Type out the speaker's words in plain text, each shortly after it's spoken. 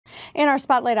In our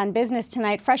Spotlight on Business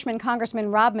tonight, freshman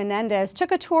Congressman Rob Menendez took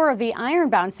a tour of the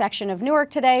Ironbound section of Newark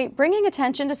today, bringing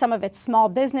attention to some of its small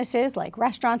businesses like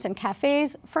restaurants and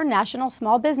cafes for National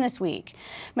Small Business Week.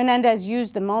 Menendez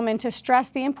used the moment to stress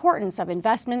the importance of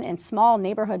investment in small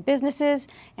neighborhood businesses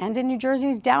and in New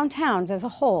Jersey's downtowns as a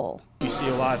whole. You see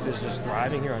a lot of business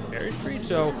thriving here on Ferry Street,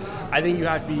 so I think you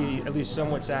have to be at least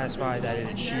somewhat satisfied that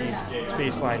it achieved its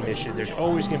baseline mission. There's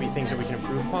always going to be things that we can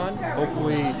improve upon.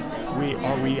 Hopefully,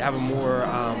 we have a more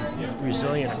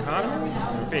resilient economy.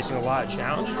 We're facing a lot of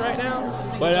challenges right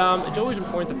now, but it's always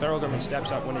important the federal government steps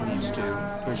up when it needs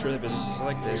to ensure that businesses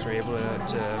like this are able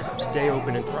to stay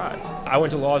open and thrive. I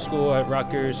went to law school at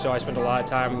Rutgers, so I spent a lot of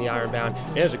time in the Ironbound.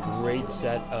 It has a great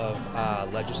set of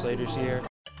legislators here.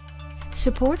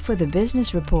 Support for the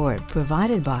Business Report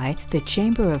provided by the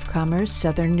Chamber of Commerce,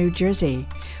 Southern New Jersey,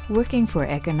 working for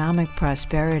economic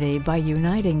prosperity by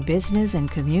uniting business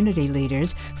and community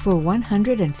leaders for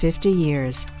 150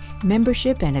 years.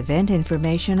 Membership and event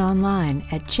information online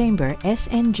at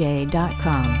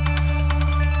chambersnj.com.